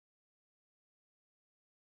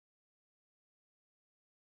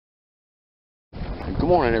Good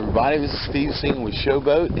morning, everybody. This is Steve singing with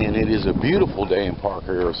Showboat, and it is a beautiful day in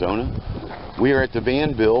Parker, Arizona. We are at the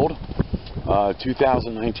van build,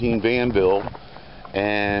 2019 van build,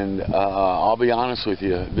 and I'll be honest with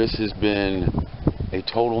you, this has been a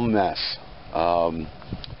total mess.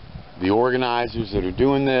 The organizers that are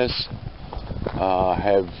doing this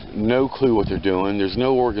have no clue what they're doing. There's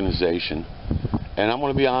no organization, and I'm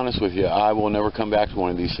going to be honest with you, I will never come back to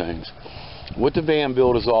one of these things. What the van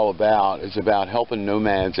build is all about is about helping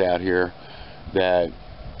nomads out here that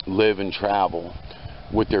live and travel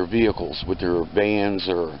with their vehicles, with their vans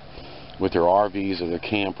or with their RVs or their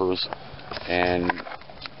campers. And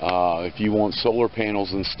if you want solar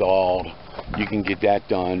panels installed, you can get that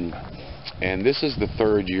done. And this is the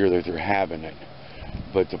third year that they're having it.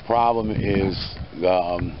 But the problem is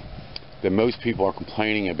that most people are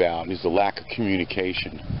complaining about is the lack of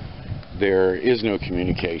communication. There is no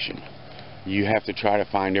communication. You have to try to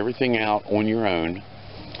find everything out on your own,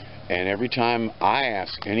 and every time I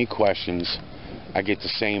ask any questions, I get the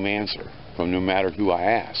same answer from no matter who I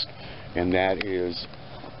ask, and that is,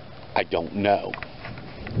 I don't know.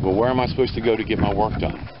 Well, where am I supposed to go to get my work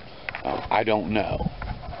done? I don't know.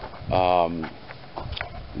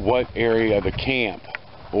 What area of the camp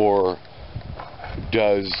or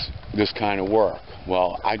does this kind of work?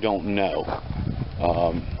 Well, I don't know.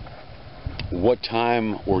 What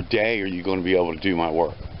time or day are you going to be able to do my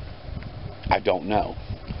work? I don't know.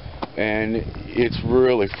 And it's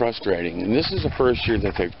really frustrating. And this is the first year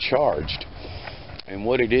that they've charged. And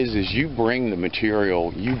what it is you bring the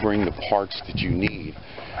material, you bring the parts that you need,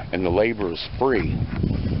 and the labor is free.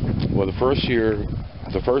 Well, the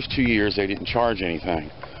first 2 years they didn't charge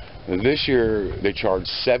anything. And this year they charged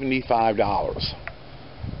 $75.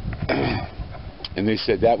 And they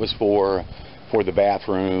said that was for the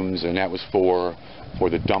bathrooms, and that was for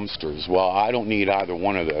the dumpsters. Well, I don't need either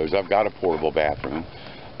one of those. I've got a portable bathroom.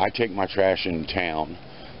 I take my trash in town,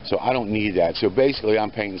 so I don't need that. So basically I'm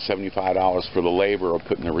paying $75 for the labor of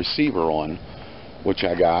putting the receiver on, which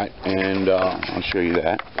I got, and I'll show you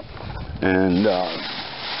that. And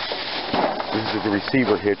this is the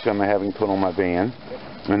receiver hitch I'm having put on my van,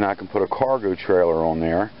 and I can put a cargo trailer on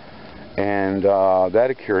there, and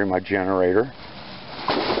that'll carry my generator,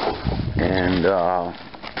 and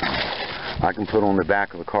I can put on the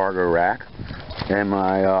back of the cargo rack and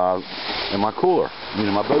my cooler, you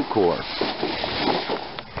know, my boat cooler.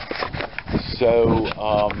 So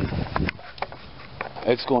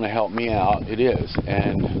it's going to help me out. It is,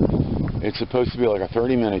 and it's supposed to be like a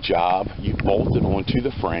 30-minute job. You bolt it onto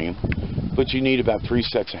the frame, but you need about 3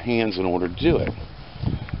 sets of hands in order to do it.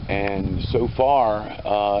 And so far,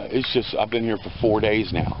 it's just, I've been here for 4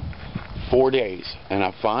 days now. 4 days, and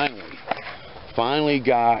I finally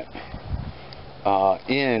got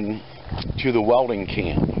in to the welding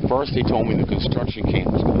camp. First they told me the construction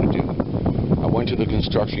camp was going to do it. I went to the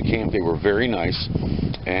construction camp. They were very nice,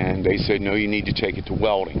 and they said, no, you need to take it to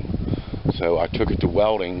welding. So I took it to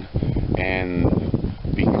welding, and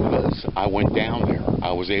because I went down there,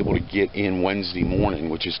 I was able to get in Wednesday morning,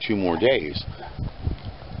 which is 2 more days.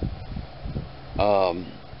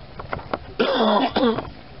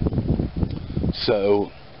 So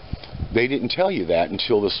they didn't tell you that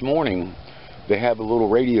until this morning. They have a little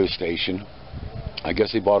radio station. I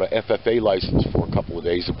guess they bought a FFA license for a couple of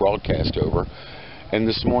days to broadcast over. And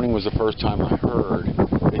this morning was the first time I heard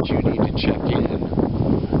that you need to check in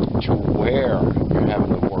to where you're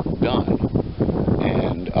having the work done,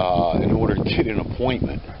 and in order to get an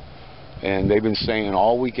appointment. And they've been saying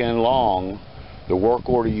all weekend long, the work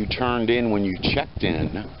order you turned in when you checked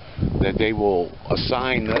in, that they will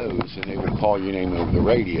assign those and they will call your name over the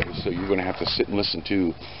radio. So you're going to have to sit and listen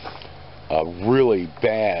to a really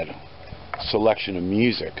bad selection of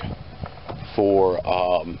music for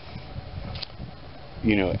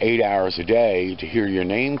you know, 8 hours a day to hear your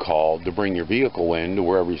name called to bring your vehicle in to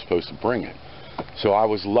wherever you're supposed to bring it. So I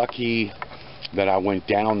was lucky that I went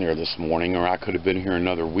down there this morning, or I could have been here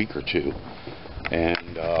another week or two. And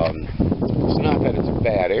it's not that it's a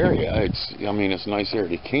bad area. I mean, it's a nice area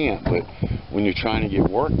to camp, but when you're trying to get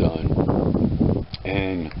work done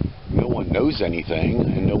and no one knows anything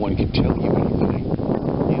and no one can tell you anything,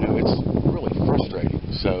 you know, it's really frustrating.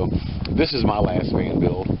 So this is my last van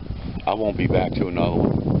build. I won't be back to another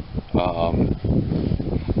one.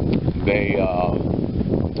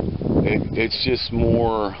 It's just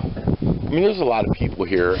more, I mean, there's a lot of people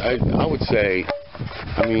here. I would say,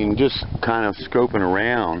 I mean, just kind of scoping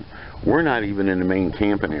around, we're not even in the main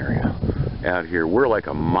camping area out here. We're like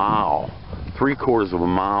a mile, 3/4 of a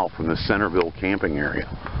mile from the Centerville camping area,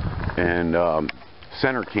 and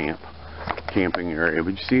center camp camping area.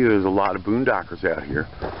 But you see there's a lot of boondockers out here.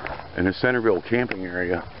 And the Centerville camping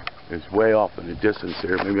area is way off in the distance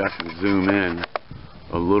there. Maybe I should zoom in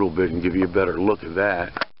a little bit and give you a better look at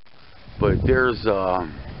that. But there's alright,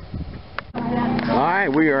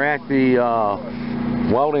 we are at the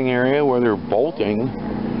welding area where they're bolting.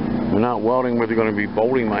 They're not welding, but they're going to be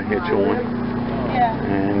bolting my hitch on.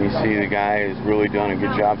 And you see the guy has really done a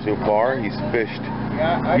good job so far. He's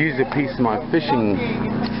used a piece of my fishing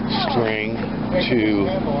string to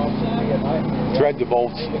thread the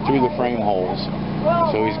bolts through the frame holes.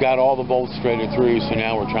 So he's got all the bolts threaded through, so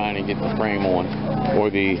now we're trying to get the frame on, or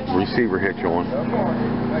the receiver hitch on.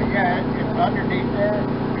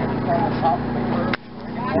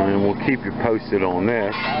 And we'll keep you posted on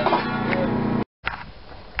this.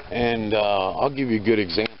 And I'll give you a good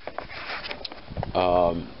example.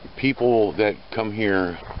 People that come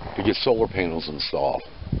here to get solar panels installed,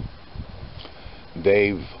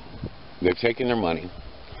 they've taken their money,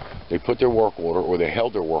 they put their work order, or they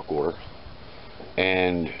held their work order,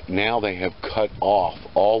 and now they have cut off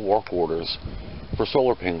all work orders for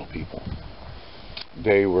solar panel people.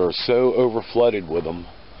 They were so overflooded with them,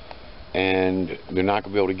 and they're not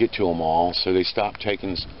going to be able to get to them all, so they stopped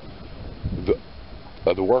taking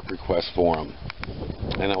the work requests for them.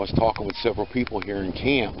 And I was talking with several people here in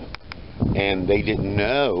camp, and they didn't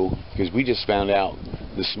know, because we just found out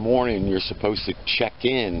this morning you're supposed to check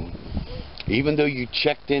in. Even though you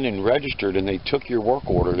checked in and registered and they took your work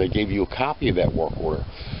order, they gave you a copy of that work order.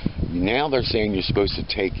 Now they're saying you're supposed to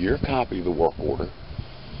take your copy of the work order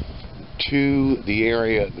to the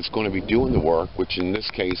area that's going to be doing the work, which in this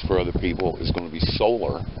case for other people is going to be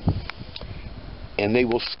solar, and they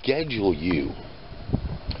will schedule you.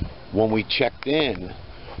 When we checked in,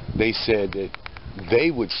 they said that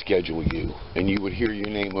they would schedule you, and you would hear your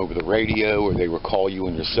name over the radio, or they would call you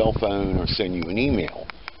on your cell phone, or send you an email.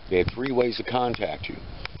 They had 3 ways to contact you.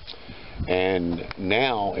 And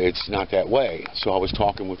now it's not that way. So I was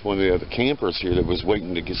talking with one of the other campers here that was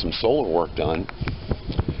waiting to get some solar work done,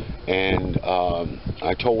 and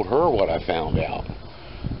I told her what I found out.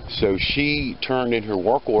 So she turned in her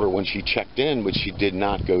work order when she checked in, but she did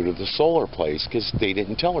not go to the solar place because they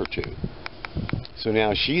didn't tell her to. So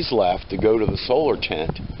now she's left to go to the solar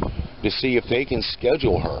tent to see if they can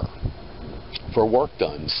schedule her for work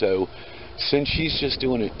done. So since she's just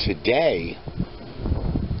doing it today,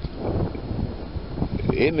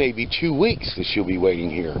 it may be 2 weeks that she'll be waiting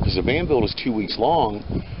here, because the van build is 2 weeks long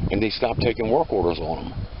and they stopped taking work orders on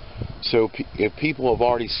them. So if people have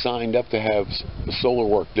already signed up to have solar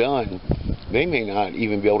work done, they may not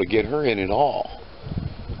even be able to get her in at all.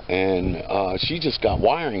 And she just got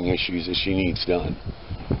wiring issues that she needs done.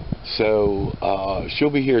 So she'll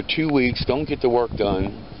be here 2 weeks, don't get the work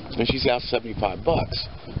done, and she's out $75.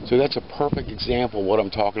 So that's a perfect example of what I'm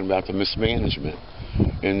talking about, the mismanagement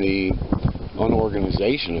and the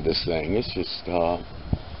unorganization of this thing. It's just,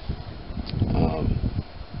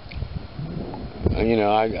 you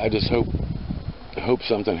know, I just hope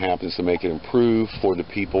something happens to make it improve for the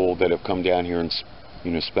people that have come down here and,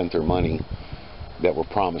 you know, spent their money that were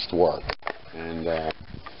promised work. And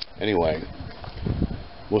anyway,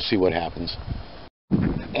 we'll see what happens.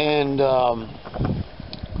 And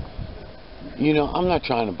you know, I'm not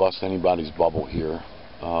trying to bust anybody's bubble here,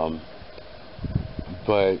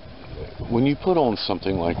 but when you put on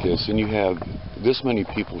something like this and you have this many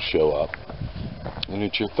people show up, and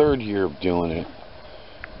it's your 3rd year of doing it,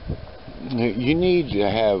 you need to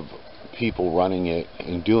have people running it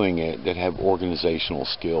and doing it that have organizational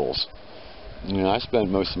skills. You know, I spent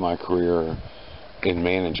most of my career in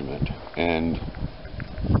management, and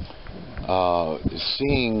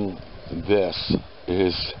seeing this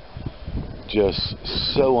is just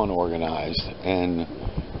so unorganized. And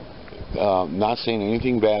not saying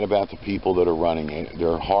anything bad about the people that are running it.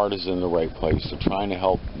 Their heart is in the right place. They're trying to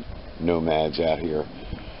help nomads out here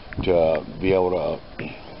to be able to,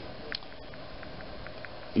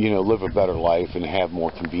 you know, live a better life and have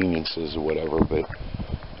more conveniences or whatever. But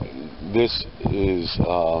this is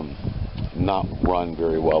not run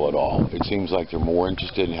very well at all. It seems like they're more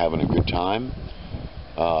interested in having a good time,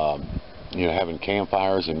 you know, having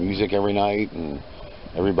campfires and music every night and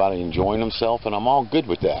everybody enjoying themselves, and I'm all good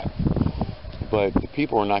with that. But the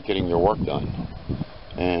people are not getting their work done,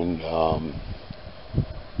 and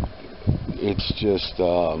it's just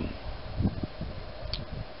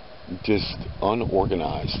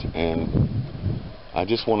unorganized. And I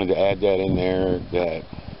just wanted to add that in there, that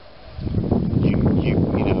you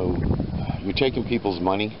know, you're taking people's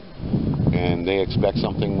money, and they expect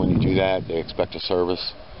something when you do that. They expect a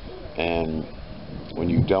service, and when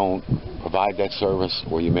you don't provide that service,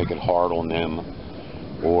 or you make it hard on them,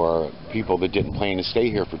 or people that didn't plan to stay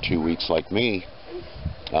here for 2 weeks like me,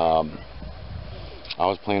 I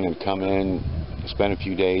was planning to come in, spend a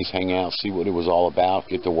few days, hang out, see what it was all about,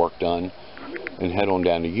 get the work done, and head on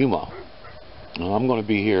down to Yuma. I'm going to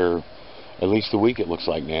be here at least a week, it looks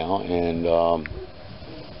like now, and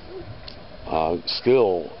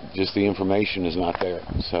still just the information is not there.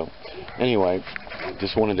 So anyway,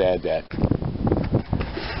 just wanted to add that.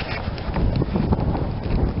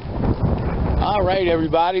 All right,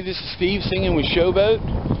 everybody, this is Steve singing with Showboat,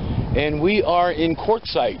 and we are in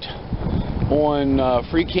Quartzsite on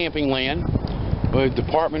free camping land with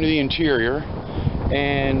Department of the Interior,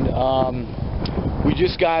 and we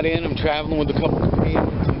just got in. I'm traveling with a couple of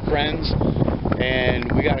companions and friends,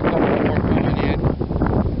 and we got a couple more coming in,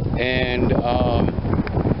 and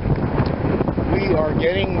we are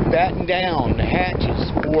getting battened down the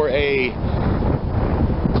hatches for a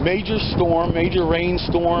major storm, major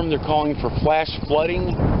rainstorm. They're calling for flash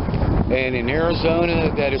flooding, and in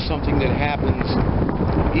Arizona that is something that happens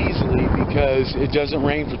easily because it doesn't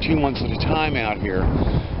rain for 2 months at a time out here.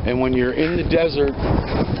 And when you're in the desert,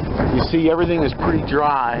 you see everything is pretty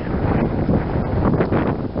dry,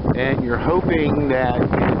 and you're hoping that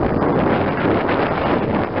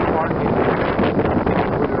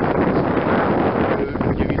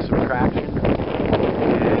to give you some traction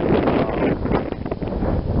and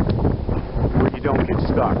where you don't get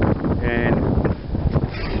stuck. And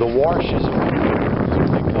the washes,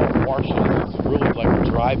 what they call washes, it's really like a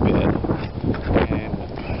dry bed, and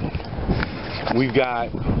we've got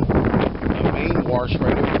a main wash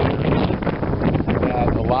right over there that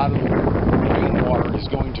a lot of the rainwater is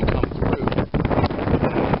going to come through.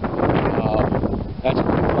 That's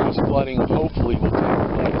where flash flooding hopefully will take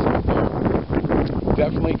place. They're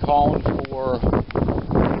definitely calling for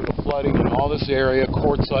flooding in all this area,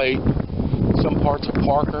 Quartzsite, some parts of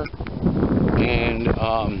Parker, and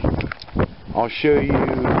I'll show you.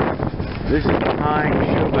 This is behind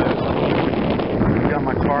Showboat. Got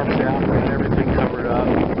my tarps out and everything covered up,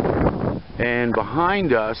 and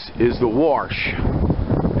behind us is the wash,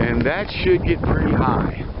 and that should get pretty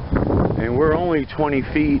high, and we're only 20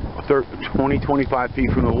 feet, 25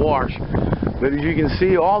 feet from the wash, but as you can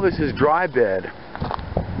see, all this is dry bed,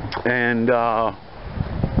 and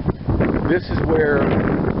this is where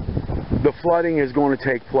the flooding is going to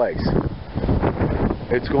take place.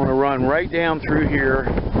 It's going to run right down through here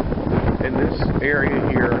in this area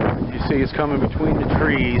here. You see it's coming between the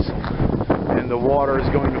trees, and the water is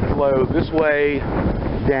going to flow this way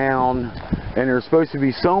down, and there's supposed to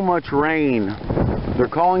be so much rain. They're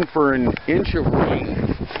calling for an inch of rain,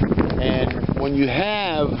 and when you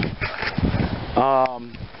have that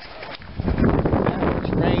much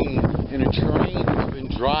rain in a terrain that's been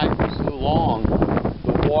dry for so long,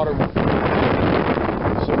 the water will flow.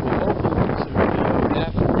 So we'll hopefully get some video of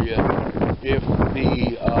that for you if the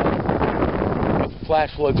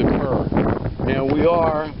flash floods occur. Now we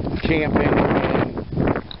are camping, and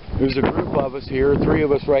there's a group of us here, 3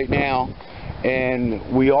 of us right now, and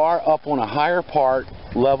we are up on a higher part,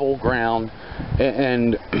 level ground,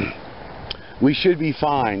 and we should be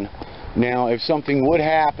fine. Now if something would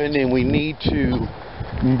happen and we need to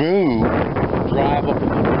move, drive up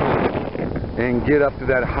and get up to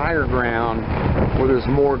that higher ground where there's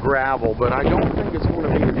more gravel, but I don't think it's going to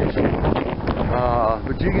be an issue.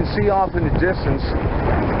 But you can see off in the distance,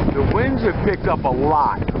 the winds have picked up a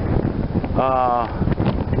lot.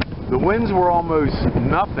 The winds were almost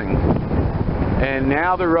nothing, and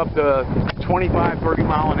now they're up to 25, 30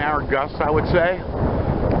 mile an hour gusts, I would say.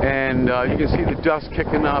 And you can see the dust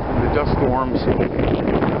kicking up and the dust storms.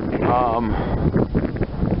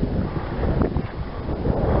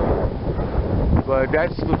 But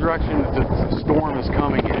that's the direction that the storm is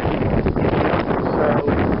coming in. So,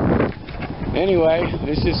 anyway,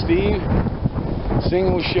 this is Steve,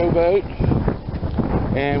 singing with Showboat,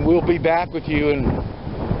 and we'll be back with you in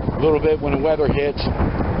a little bit when the weather hits,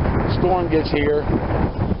 the storm gets here.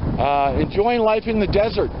 Enjoying life in the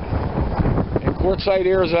desert in Quartzsite,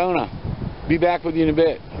 Arizona. Be back with you in a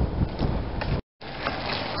bit.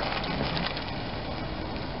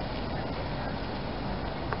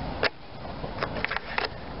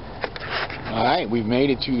 Alright, we've made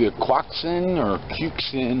it to the Quaxin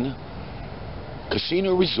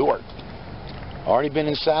Casino Resort. Already been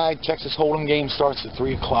inside. Texas Hold'em game starts at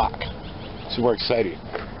 3 o'clock. So we're excited.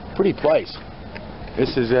 Pretty place.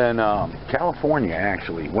 This is in California,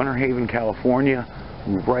 actually. Winter Haven, California.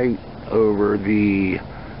 Right over the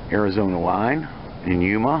Arizona line in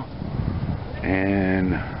Yuma.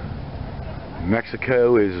 And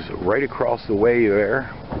Mexico is right across the way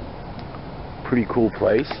there. Pretty cool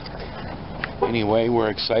place. Anyway,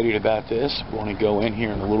 we're excited about this. We're going to go in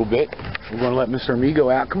here in a little bit. We're going to let Mr.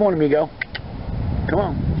 Amigo out. Come on, Amigo. Come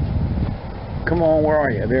on. Come on, where are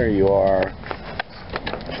you? There you are.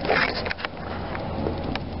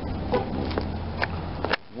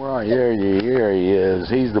 Where are you? There he is.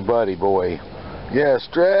 He's the buddy boy. Yeah,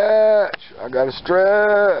 stretch. I got to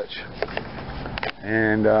stretch.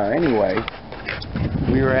 And anyway,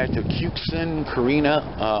 we were at the Cuxon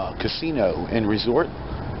Carina Casino and Resort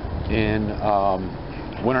in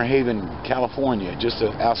Winter Haven, California, just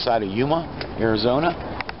outside of Yuma, Arizona.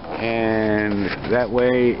 And that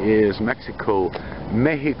way is Mexico.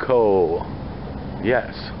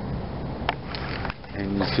 Yes.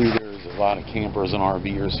 And you see there's a lot of campers and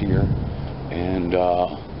RVers here. And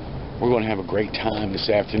we're going to have a great time this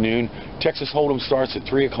afternoon. Texas Hold'em starts at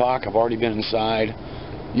 3 o'clock. I've already been inside.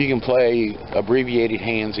 You can play abbreviated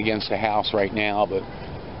hands against the house right now, but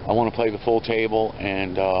I want to play the full table,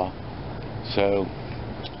 and so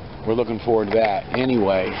we're looking forward to that.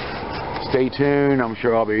 Anyway, stay tuned. I'm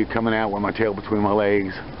sure I'll be coming out with my tail between my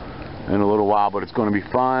legs in a little while, but it's going to be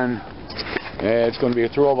fun. It's going to be a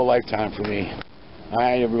thrill of a lifetime for me. All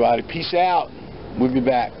right, everybody. Peace out. We'll be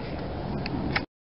back.